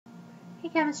Hey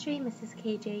Chemistry, Mrs.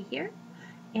 KJ here,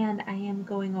 and I am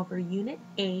going over Unit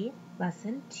A,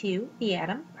 Lesson 2, the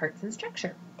atom, parts and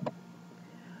structure.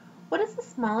 What is the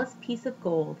smallest piece of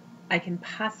gold I can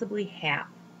possibly have?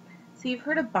 So you've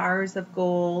heard of bars of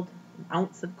gold, an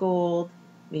ounce of gold,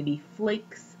 maybe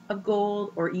flakes of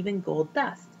gold, or even gold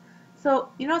dust. So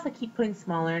you notice I keep putting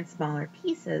smaller and smaller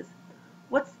pieces.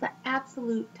 What's the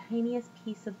absolute tiniest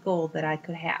piece of gold that I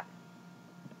could have?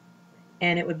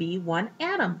 And it would be 1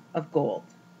 atom of gold.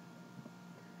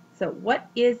 So what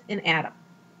is an atom?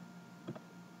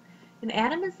 An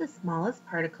atom is the smallest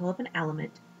particle of an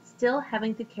element, still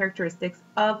having the characteristics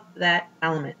of that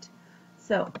element.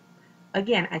 So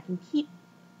again, I can keep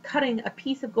cutting a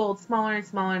piece of gold smaller and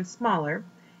smaller and smaller,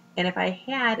 and if I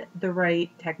had the right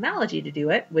technology to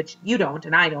do it, which you don't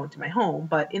and I don't in my home,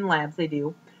 but in labs they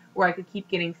do, where I could keep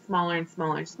getting smaller and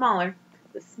smaller and smaller,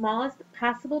 the smallest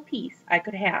possible piece I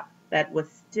could have that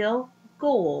was still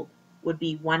gold would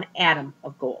be 1 atom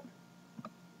of gold.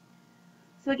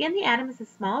 So again, the atom is the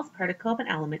smallest particle of an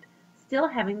element, still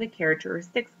having the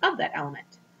characteristics of that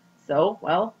element. So,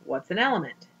 well, what's an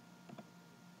element?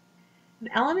 An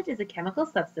element is a chemical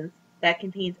substance that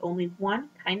contains only one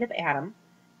kind of atom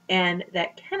and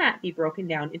that cannot be broken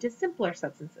down into simpler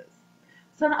substances.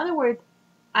 So in other words,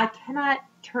 I cannot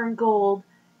turn gold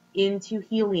into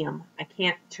helium. I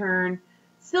can't turn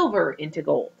silver into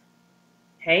gold.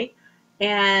 Okay?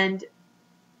 And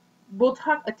we'll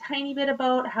talk a tiny bit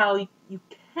about how you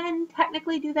can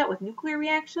technically do that with nuclear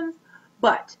reactions,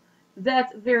 but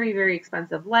that's very, very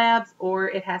expensive labs, or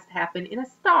it has to happen in a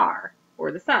star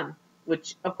or the sun,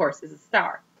 which of course is a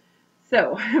star.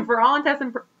 So for all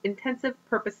intensive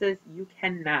purposes, you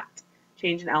cannot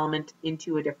change an element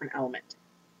into a different element.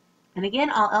 And again,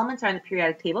 all elements are in the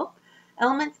periodic table.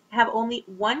 Elements have only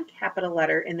one capital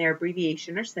letter in their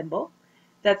abbreviation or symbol.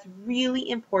 That's really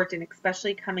important,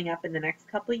 especially coming up in the next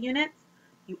couple of units.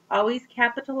 You always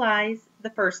capitalize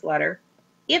the first letter.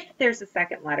 If there's a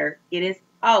second letter, it is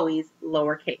always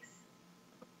lowercase.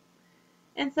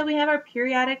 And so we have our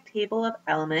periodic table of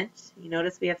elements. You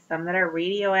notice we have some that are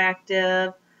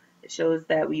radioactive. It shows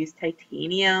that we use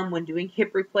titanium when doing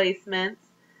hip replacements.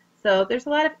 So there's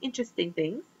a lot of interesting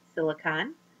things,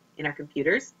 silicon, in our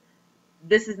computers.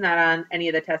 This is not on any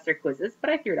of the tests or quizzes,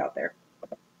 but I threw it out there.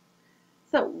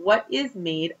 So what is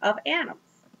made of atoms?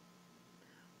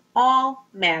 All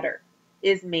matter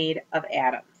is made of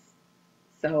atoms.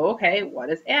 So, okay, what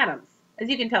is atoms? As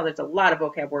you can tell, there's a lot of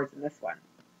vocab words in this one.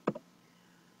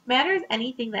 Matter is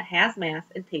anything that has mass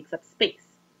and takes up space.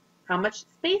 How much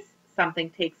space something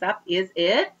takes up is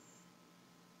its,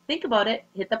 think about it,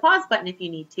 hit the pause button if you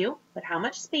need to, but how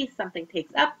much space something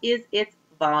takes up is its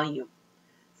volume.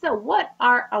 So what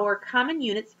are our common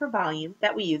units for volume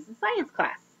that we use in science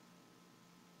class?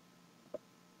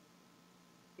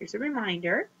 Here's a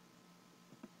reminder.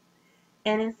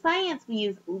 And in science, we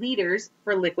use liters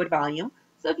for liquid volume.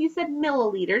 So if you said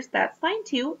milliliters, that's fine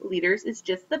too. Liters is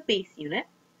just the base unit.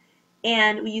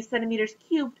 And we use centimeters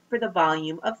cubed for the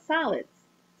volume of solids.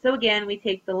 So again, we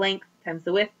take the length times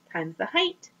the width times the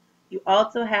height. You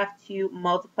also have to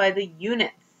multiply the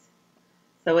units.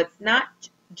 So it's not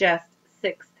just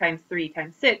 6 times 3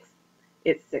 times 6.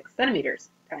 It's 6 centimeters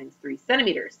times 3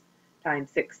 centimeters times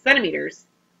 6 centimeters,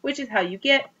 which is how you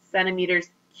get centimeters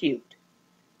cubed.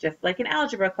 Just like in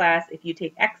algebra class, if you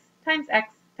take x times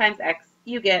x times x,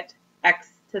 you get x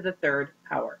to the third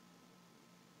power.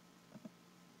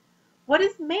 What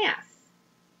is mass?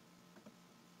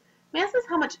 Mass is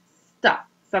how much stuff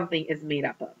something is made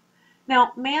up of.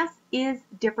 Now, mass is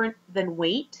different than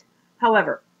weight.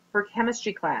 However, for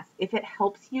chemistry class, if it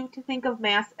helps you to think of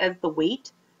mass as the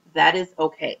weight, that is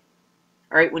okay.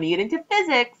 All right, when you get into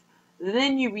physics,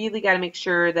 then you really got to make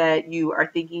sure that you are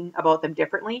thinking about them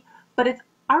differently. But it's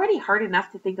already hard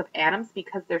enough to think of atoms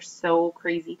because they're so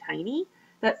crazy tiny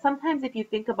that sometimes if you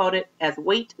think about it as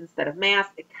weight instead of mass,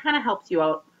 it kind of helps you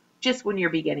out just when you're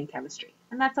beginning chemistry,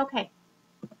 and that's okay.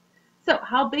 So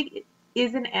how big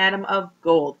is an atom of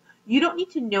gold? You don't need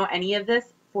to know any of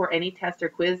this for any test or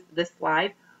quiz, this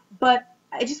slide, but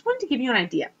I just wanted to give you an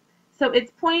idea. So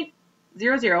it's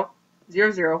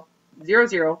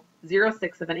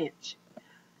 0.00000006 of an inch.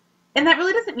 And that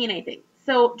really doesn't mean anything.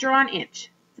 So draw an inch.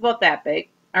 It's about that big.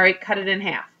 All right, cut it in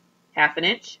half. Half an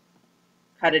inch.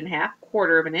 Cut it in half.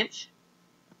 Quarter of an inch.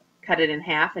 Cut it in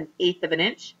half. An eighth of an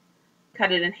inch.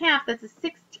 Cut it in half. That's a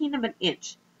 16th of an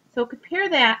inch. So compare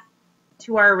that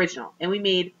to our original. And we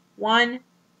made 1,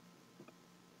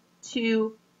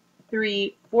 2,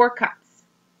 3, 4 cuts.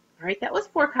 All right, that was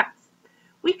 4 cuts.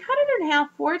 We cut it in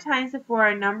half 4 times before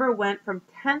our number went from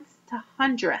tenths to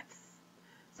hundredths.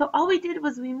 So all we did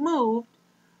was we moved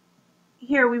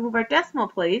here we move our decimal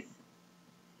place,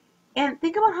 and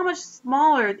think about how much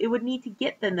smaller it would need to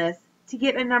get than this to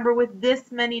get a number with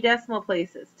this many decimal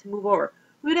places to move over.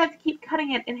 We would have to keep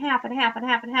cutting it in half and half and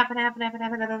half and half and half and half and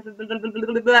half and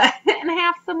half and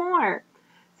half some more.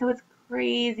 So it's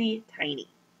crazy tiny.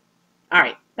 All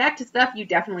right, back to stuff you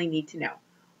definitely need to know.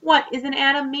 What is an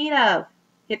atom made of?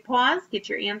 Hit pause, get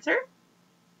your answer.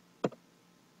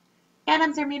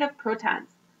 Atoms are made of protons,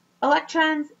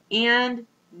 electrons, and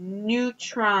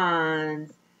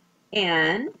neutrons.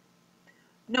 And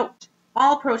note,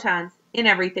 all protons in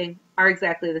everything are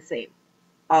exactly the same.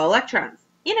 All electrons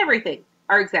in everything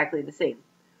are exactly the same.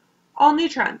 All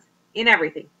neutrons in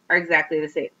everything are exactly the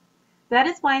same. That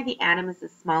is why the atom is the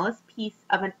smallest piece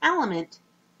of an element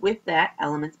with that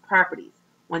element's properties.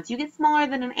 Once you get smaller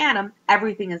than an atom,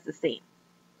 everything is the same.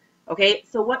 Okay,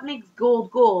 so what makes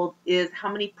gold gold is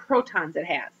how many protons it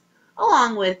has,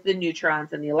 along with the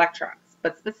neutrons and the electrons,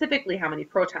 but specifically how many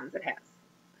protons it has.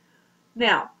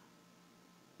 Now,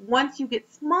 once you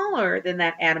get smaller than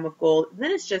that atom of gold,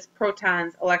 then it's just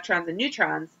protons, electrons, and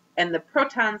neutrons, and the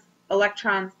protons,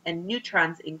 electrons, and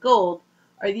neutrons in gold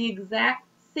are the exact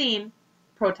same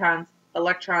protons,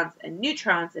 electrons, and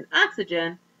neutrons in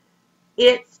oxygen.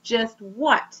 It's just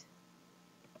what?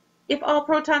 If all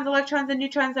protons, electrons, and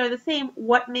neutrons are the same,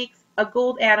 what makes a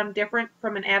gold atom different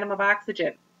from an atom of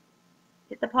oxygen?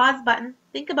 Hit the pause button,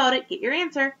 think about it, get your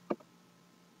answer.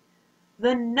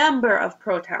 The number of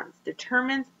protons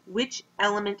determines which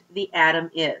element the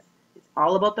atom is. It's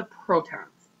all about the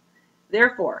protons.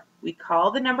 Therefore, we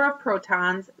call the number of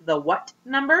protons the what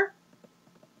number?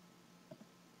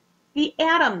 The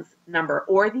atom's number,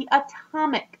 or the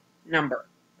atomic number.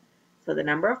 So the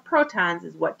number of protons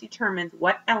is what determines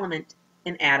what element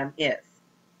an atom is.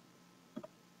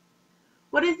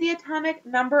 What is the atomic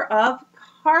number of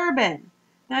carbon?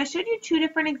 Now I showed you two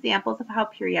different examples of how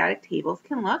periodic tables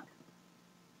can look.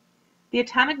 The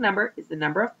atomic number is the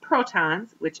number of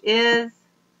protons, which is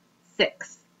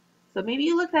 6. So maybe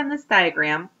you looked on this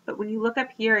diagram, but when you look up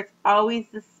here, it's always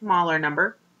the smaller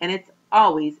number, and it's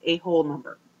always a whole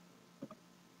number.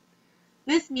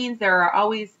 This means there are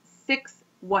always 6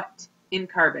 what in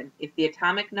carbon? If the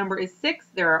atomic number is 6,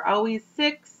 there are always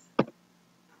 6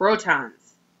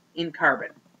 protons in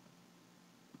carbon.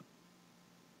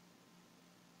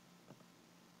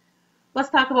 Let's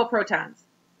talk about protons.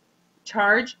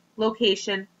 Charge,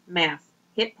 location, mass.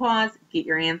 Hit pause, get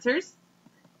your answers.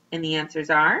 And the answers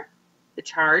are, the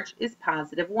charge is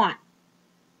 +1.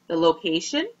 The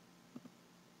location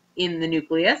in the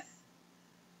nucleus.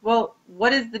 Well,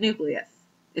 what is the nucleus?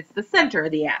 It's the center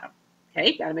of the atom.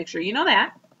 Okay, got to make sure you know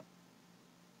that.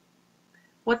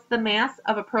 What's the mass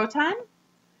of a proton?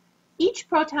 Each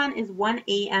proton is 1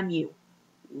 AMU.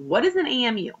 What is an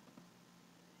AMU?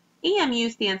 AMU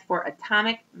stands for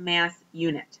atomic mass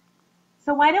unit.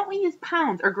 So why don't we use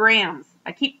pounds or grams?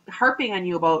 I keep harping on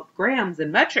you about grams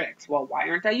and metrics. Well, why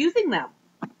aren't I using them?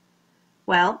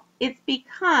 Well, it's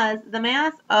because the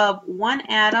mass of one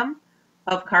atom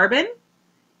of carbon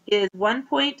is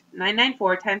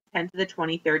 1.994 times 10 to the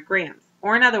 23rd grams.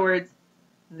 Or in other words,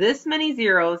 this many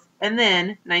zeros and then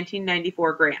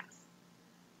 1994 grams.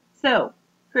 So,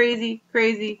 crazy,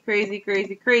 crazy, crazy,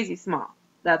 crazy, crazy small.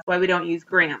 That's why we don't use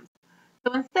grams.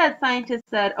 So instead, scientists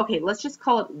said, okay, let's just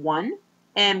call it 1,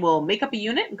 and we'll make up a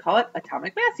unit and call it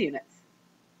atomic mass units.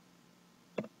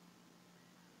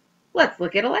 Let's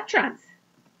look at electrons.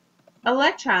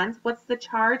 Electrons, what's the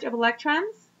charge of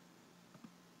electrons?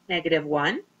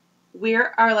 -1.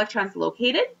 Where are electrons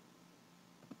located?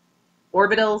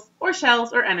 Orbitals, or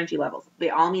shells, or energy levels.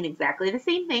 They all mean exactly the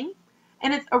same thing,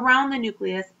 and it's around the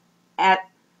nucleus at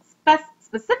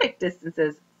specific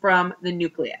distances from the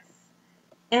nucleus.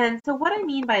 And so what I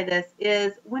mean by this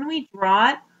is when we draw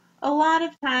it, a lot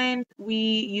of times we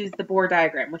use the Bohr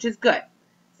diagram, which is good.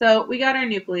 So we got our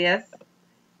nucleus,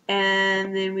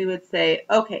 and then we would say,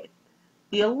 okay,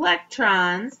 the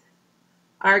electrons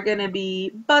are going to be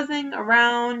buzzing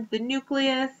around the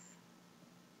nucleus,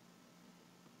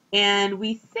 and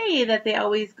we say that they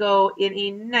always go in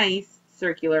a nice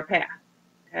circular path.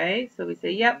 Okay, so we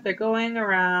say, yep, they're going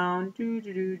around,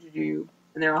 and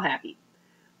they're all happy.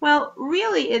 Well,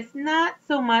 really, it's not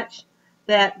so much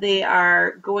that they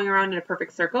are going around in a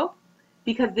perfect circle,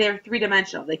 because they're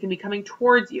three-dimensional. They can be coming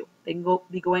towards you. They can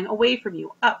be going away from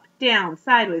you, up, down,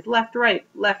 sideways, left, right,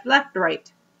 left, left,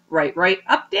 right, right, right,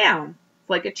 up, down. It's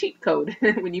like a cheat code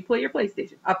when you play your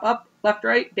PlayStation. Up, up, left,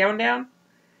 right, down, down.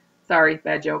 Sorry,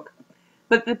 bad joke.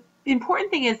 But the important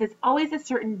thing is it's always a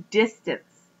certain distance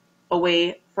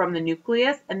away from the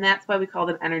nucleus, and that's why we call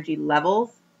them energy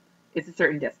levels. It's a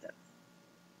certain distance.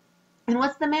 And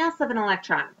what's the mass of an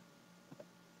electron?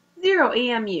 0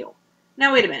 AMU.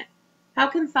 Now wait a minute. How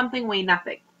can something weigh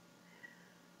nothing?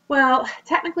 Well,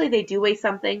 technically they do weigh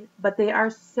something, but they are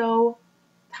so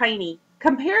tiny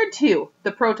compared to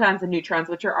the protons and neutrons,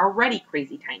 which are already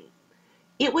crazy tiny.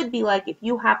 It would be like if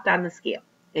you hopped on the scale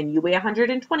and you weigh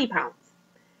 120 pounds,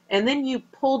 and then you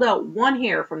pulled out one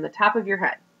hair from the top of your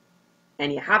head,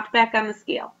 and you hopped back on the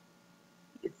scale.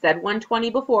 It said 120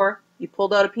 before, you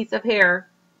pulled out a piece of hair.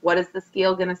 What is the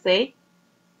scale going to say?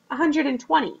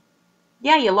 120.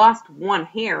 Yeah, you lost one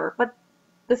hair, but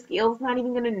the scale's not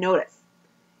even going to notice.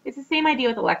 It's the same idea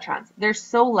with electrons. They're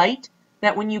so light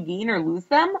that when you gain or lose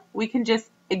them, we can just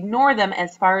ignore them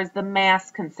as far as the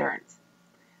mass concerns.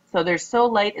 So they're so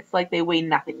light, it's like they weigh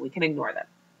nothing. We can ignore them.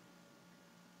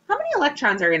 How many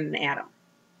electrons are in an atom?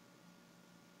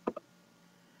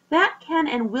 That can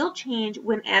and will change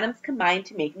when atoms combine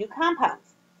to make new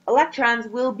compounds. Electrons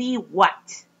will be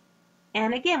what?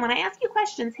 And again, when I ask you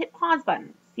questions, hit pause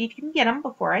button. See if you can get them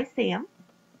before I say them.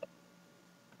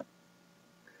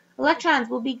 Electrons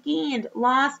will be gained,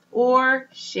 lost, or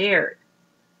shared.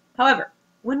 However,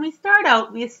 when we start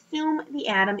out, we assume the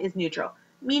atom is neutral,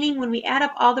 meaning when we add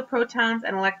up all the protons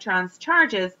and electrons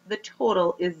charges, the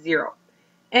total is 0.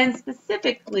 And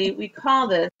specifically, we call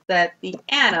this that the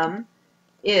atom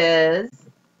is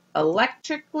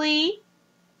electrically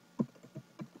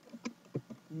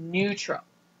neutral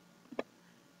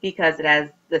because it has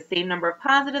the same number of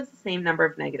positives, the same number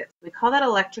of negatives. We call that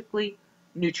electrically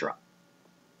neutral.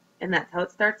 And that's how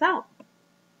it starts out.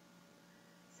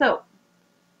 So,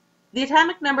 the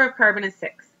atomic number of carbon is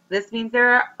 6. This means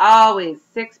there are always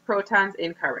 6 protons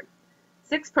in carbon.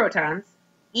 6 protons,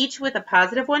 each with a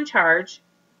positive 1 charge,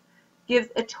 gives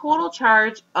a total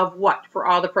charge of what for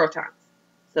all the protons?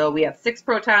 So we have 6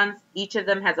 protons, each of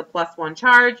them has a plus 1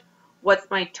 charge. What's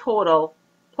my total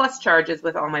plus charges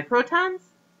with all my protons?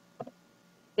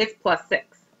 It's plus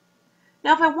 6.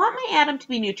 Now if I want my atom to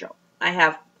be neutral, I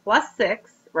have plus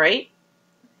 6, right?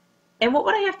 And what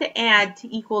would I have to add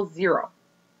to equal 0?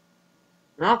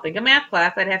 Well, think of math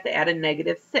class, I'd have to add a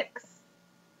negative 6.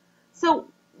 So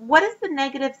what is the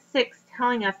negative 6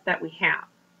 telling us that we have?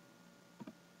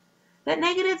 That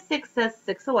negative 6 says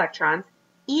 6 electrons,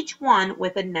 each one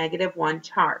with a negative 1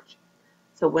 charge.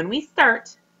 So when we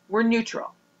start, we're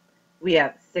neutral. We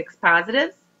have 6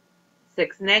 positives,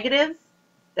 6 negatives.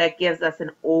 That gives us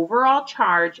an overall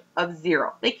charge of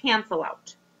 0. They cancel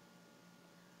out.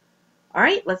 All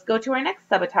right, let's go to our next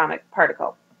subatomic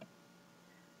particle.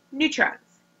 Neutrons.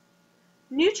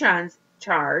 Neutrons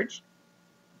charge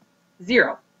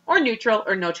 0, or neutral,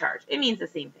 or no charge. It means the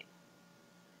same thing.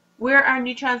 Where are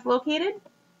neutrons located?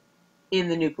 In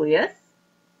the nucleus.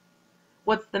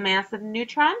 What's the mass of a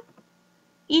neutron?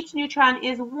 Each neutron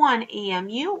is 1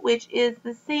 AMU, which is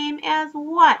the same as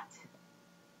what?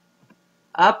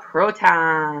 A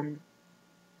proton.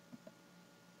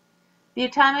 The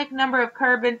atomic number of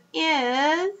carbon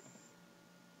is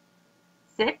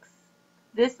 6.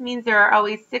 This means there are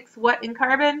always 6 what in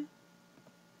carbon?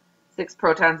 6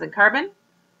 protons in carbon.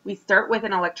 We start with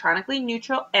an electronically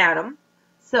neutral atom.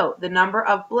 So the number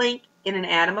of blank in an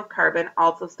atom of carbon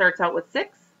also starts out with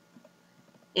 6.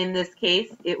 In this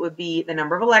case, it would be the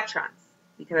number of electrons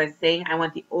because I'm saying I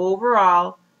want the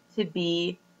overall to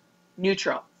be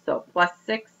neutral. So plus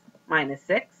 6 minus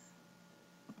 6.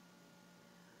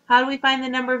 How do we find the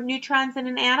number of neutrons in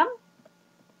an atom?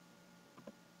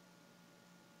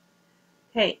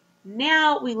 Okay,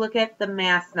 now we look at the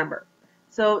mass number.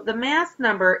 So the mass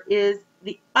number is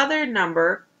the other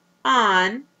number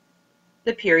on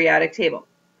the periodic table.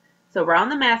 So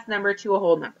round the mass number to a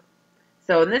whole number.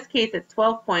 So in this case, it's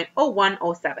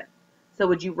 12.0107. So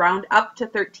would you round up to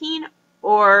 13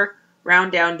 or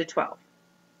round down to 12?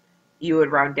 You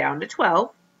would round down to 12.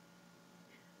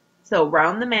 So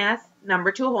round the mass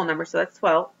number to a whole number, so that's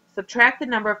 12. Subtract the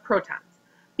number of protons.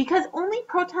 Because only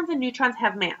protons and neutrons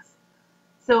have mass.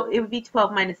 So it would be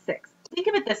 12 minus 6. Think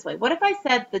of it this way. What if I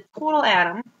said the total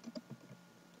atom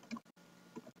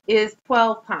is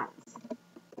 12 pounds?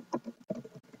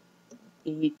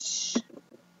 Each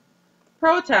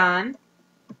proton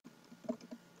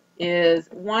is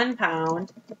 1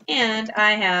 pound, and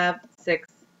I have 6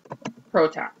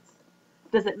 protons.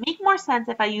 Does it make more sense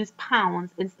if I use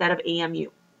pounds instead of AMU?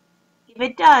 If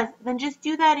it does, then just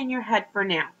do that in your head for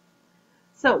now.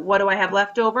 So what do I have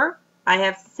left over? I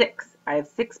have 6. I have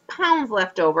 6 pounds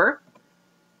left over.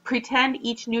 Pretend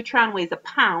each neutron weighs a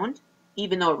pound,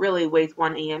 even though it really weighs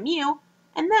 1 AMU,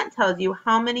 and that tells you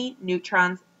how many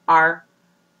neutrons are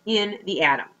in the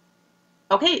atom.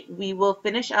 Okay, we will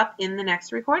finish up in the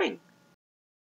next recording.